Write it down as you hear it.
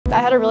I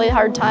had a really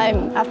hard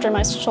time after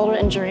my shoulder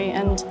injury,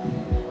 and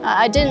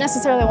I didn't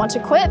necessarily want to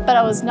quit, but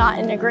I was not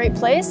in a great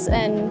place,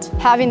 and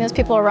having those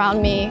people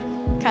around me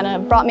kind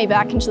of brought me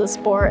back into the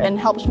sport and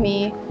helped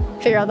me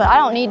figure out that I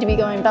don't need to be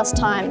going best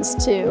times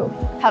to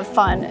have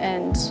fun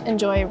and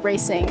enjoy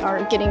racing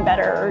or getting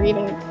better or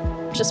even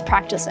just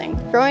practicing.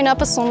 Growing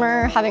up a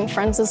swimmer, having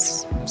friends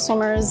as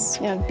swimmers,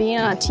 being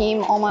on a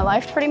team all my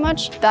life pretty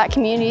much, that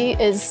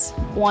community is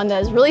one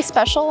that is really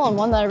special and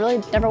one that I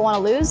really never want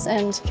to lose.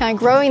 And kind of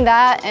growing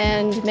that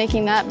and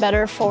making that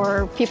better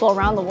for people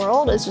around the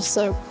world is just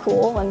so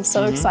cool and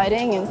so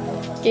exciting, and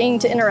getting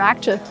to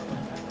interact with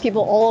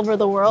people all over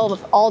the world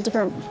with all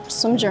different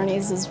swim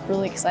journeys is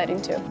really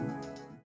exciting too.